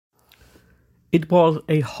It was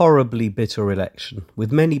a horribly bitter election,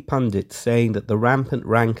 with many pundits saying that the rampant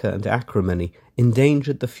rancour and acrimony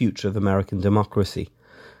endangered the future of American democracy.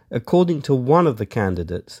 According to one of the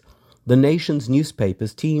candidates, the nation's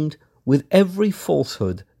newspapers teemed with every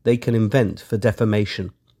falsehood they can invent for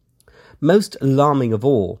defamation. Most alarming of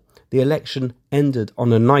all, the election ended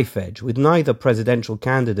on a knife edge, with neither presidential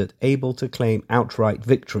candidate able to claim outright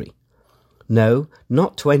victory. No,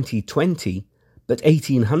 not 2020, but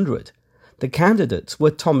 1800. The candidates were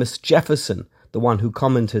Thomas Jefferson, the one who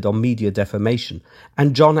commented on media defamation,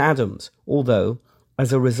 and John Adams, although,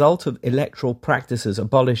 as a result of electoral practices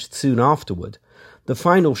abolished soon afterward, the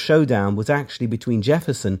final showdown was actually between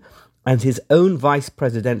Jefferson and his own vice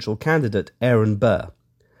presidential candidate, Aaron Burr.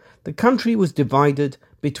 The country was divided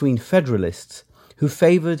between Federalists, who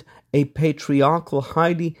favoured a patriarchal,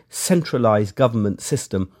 highly centralised government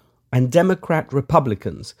system, and Democrat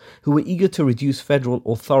Republicans, who were eager to reduce federal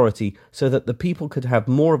authority so that the people could have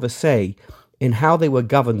more of a say in how they were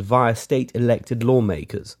governed via state-elected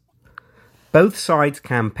lawmakers. Both sides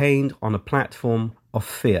campaigned on a platform of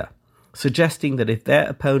fear, suggesting that if their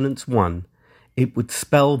opponents won, it would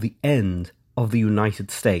spell the end of the United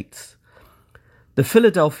States. The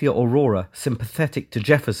Philadelphia Aurora, sympathetic to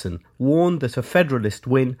Jefferson, warned that a Federalist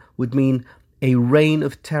win would mean a reign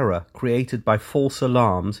of terror created by false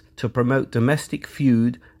alarms to promote domestic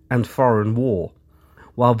feud and foreign war,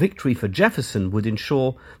 while victory for Jefferson would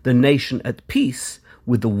ensure the nation at peace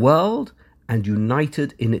with the world and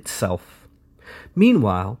united in itself.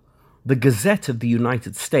 Meanwhile, the Gazette of the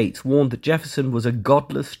United States warned that Jefferson was a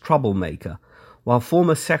godless troublemaker, while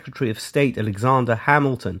former Secretary of State Alexander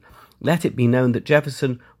Hamilton let it be known that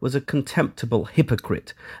Jefferson was a contemptible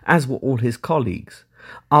hypocrite, as were all his colleagues.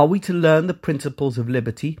 Are we to learn the principles of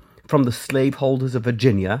liberty from the slaveholders of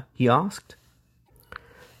Virginia? He asked.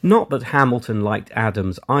 Not that Hamilton liked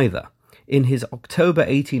Adams either. In his October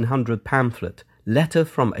 1800 pamphlet, Letter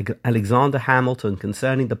from Alexander Hamilton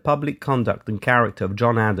concerning the public conduct and character of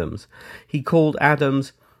John Adams, he called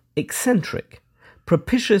Adams eccentric,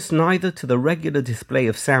 propitious neither to the regular display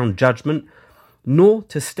of sound judgment nor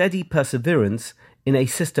to steady perseverance in a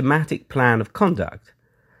systematic plan of conduct.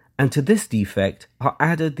 And to this defect are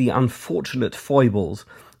added the unfortunate foibles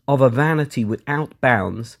of a vanity without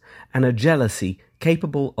bounds and a jealousy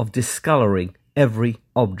capable of discolouring every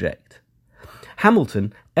object.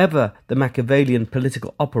 Hamilton, ever the Machiavellian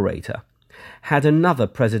political operator, had another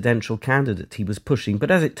presidential candidate he was pushing,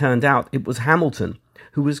 but as it turned out, it was Hamilton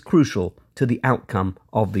who was crucial to the outcome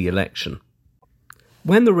of the election.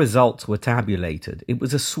 When the results were tabulated, it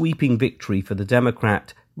was a sweeping victory for the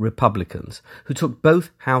Democrat Republicans, who took both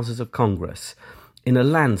houses of Congress in a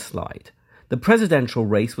landslide. The presidential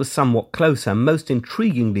race was somewhat closer. Most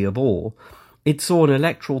intriguingly of all, it saw an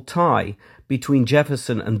electoral tie between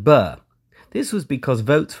Jefferson and Burr. This was because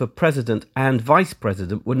votes for president and vice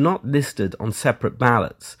president were not listed on separate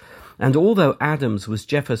ballots, and although Adams was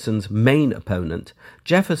Jefferson's main opponent,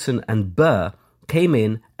 Jefferson and Burr came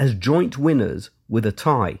in as joint winners with a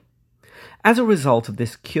tie. As a result of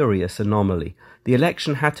this curious anomaly, the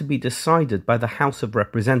election had to be decided by the House of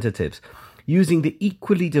Representatives, using the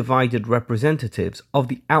equally divided representatives of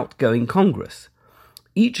the outgoing Congress.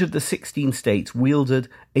 Each of the 16 states wielded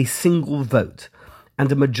a single vote,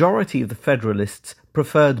 and a majority of the Federalists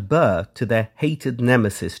preferred Burr to their hated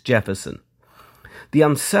nemesis Jefferson. The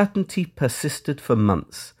uncertainty persisted for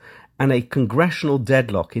months, and a congressional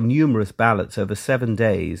deadlock in numerous ballots over 7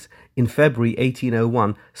 days in February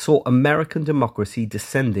 1801 saw American democracy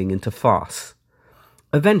descending into farce.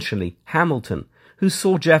 Eventually, Hamilton, who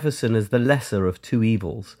saw Jefferson as the lesser of two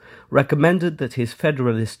evils, recommended that his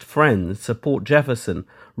Federalist friends support Jefferson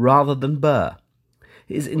rather than Burr.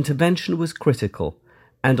 His intervention was critical,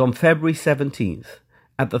 and on February 17th,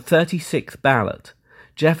 at the 36th ballot,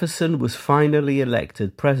 Jefferson was finally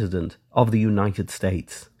elected President of the United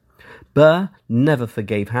States. Burr never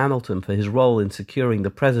forgave Hamilton for his role in securing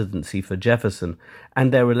the presidency for Jefferson,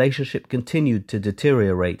 and their relationship continued to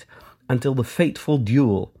deteriorate until the fateful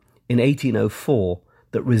duel in 1804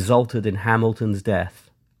 that resulted in Hamilton's death.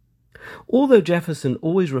 Although Jefferson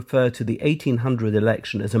always referred to the 1800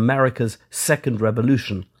 election as America's Second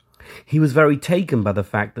Revolution, he was very taken by the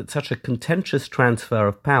fact that such a contentious transfer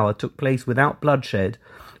of power took place without bloodshed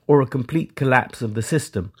or a complete collapse of the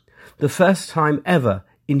system, the first time ever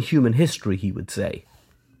in human history, he would say.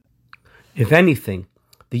 If anything,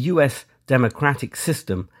 the U.S. democratic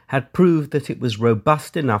system had proved that it was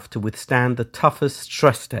robust enough to withstand the toughest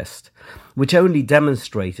stress test, which only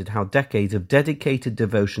demonstrated how decades of dedicated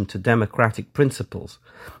devotion to democratic principles,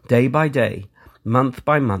 day by day, month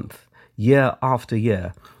by month, year after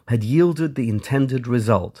year, had yielded the intended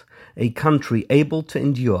result, a country able to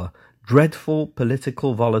endure dreadful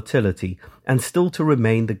political volatility and still to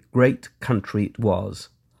remain the great country it was.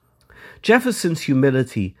 Jefferson's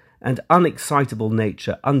humility and unexcitable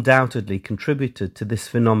nature undoubtedly contributed to this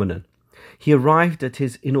phenomenon. He arrived at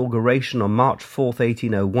his inauguration on March 4,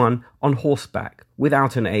 1801, on horseback,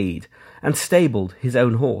 without an aide, and stabled his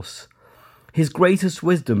own horse. His greatest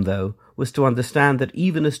wisdom, though, was to understand that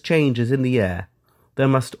even as change is in the air, there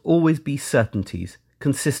must always be certainties,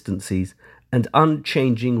 consistencies, and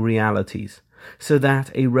unchanging realities, so that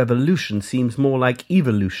a revolution seems more like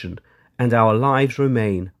evolution, and our lives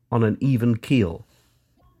remain on an even keel.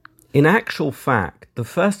 In actual fact, the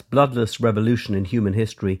first bloodless revolution in human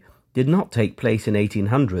history did not take place in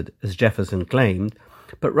 1800, as Jefferson claimed,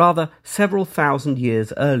 but rather several thousand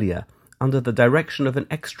years earlier, under the direction of an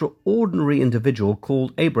extraordinary individual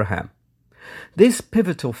called Abraham. This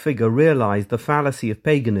pivotal figure realized the fallacy of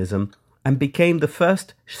paganism and became the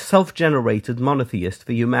first self-generated monotheist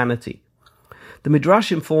for humanity. The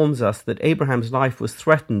Midrash informs us that Abraham's life was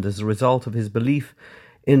threatened as a result of his belief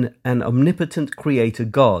in an omnipotent creator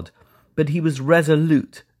God, but he was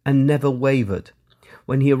resolute and never wavered.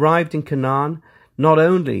 When he arrived in Canaan, not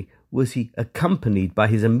only was he accompanied by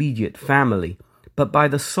his immediate family, but by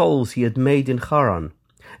the souls he had made in Haran,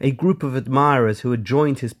 a group of admirers who had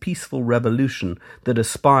joined his peaceful revolution that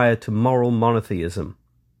aspired to moral monotheism.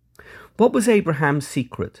 What was Abraham's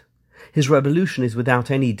secret? His revolution is without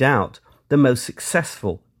any doubt the most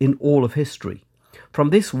successful in all of history. From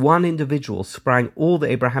this one individual sprang all the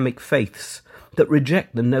Abrahamic faiths that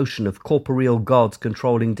reject the notion of corporeal gods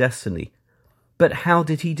controlling destiny. But how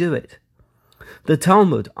did he do it? The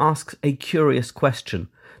Talmud asks a curious question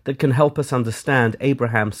that can help us understand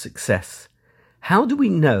Abraham's success. How do we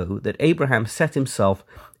know that Abraham set himself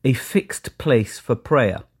a fixed place for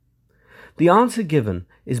prayer? The answer given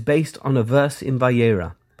is based on a verse in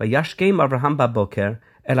Vayera, Vayashkem Avraham baboker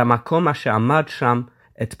el hamakom asher amad sham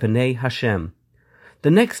et penei Hashem. The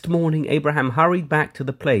next morning Abraham hurried back to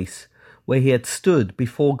the place where he had stood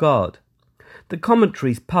before God. The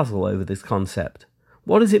commentaries puzzle over this concept.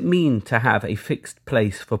 What does it mean to have a fixed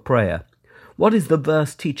place for prayer? What is the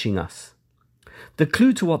verse teaching us? The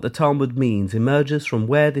clue to what the Talmud means emerges from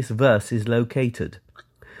where this verse is located.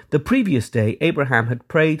 The previous day, Abraham had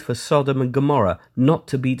prayed for Sodom and Gomorrah not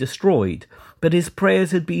to be destroyed, but his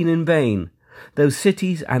prayers had been in vain. Those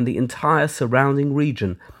cities and the entire surrounding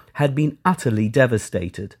region had been utterly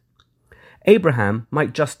devastated. Abraham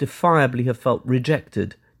might justifiably have felt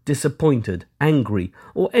rejected, disappointed, angry,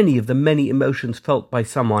 or any of the many emotions felt by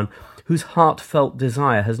someone whose heartfelt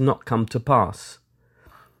desire has not come to pass.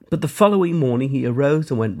 But the following morning he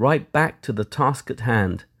arose and went right back to the task at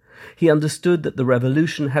hand. He understood that the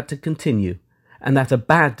revolution had to continue, and that a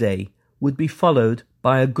bad day would be followed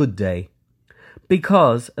by a good day.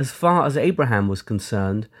 Because, as far as Abraham was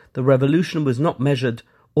concerned, the revolution was not measured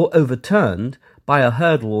or overturned by a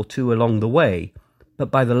hurdle or two along the way,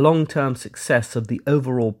 but by the long-term success of the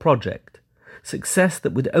overall project, success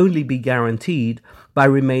that would only be guaranteed by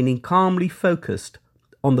remaining calmly focused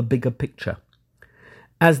on the bigger picture.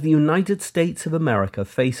 As the United States of America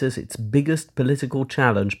faces its biggest political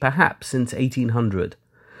challenge perhaps since 1800,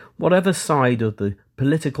 whatever side of the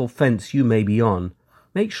political fence you may be on,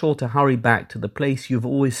 make sure to hurry back to the place you've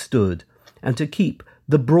always stood and to keep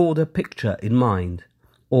the broader picture in mind.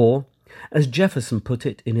 Or, as Jefferson put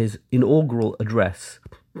it in his inaugural address,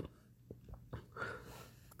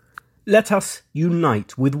 "Let us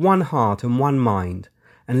unite with one heart and one mind,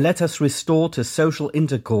 and let us restore to social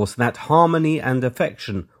intercourse that harmony and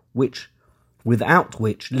affection without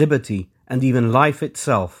which liberty and even life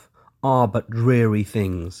itself are but dreary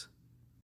things."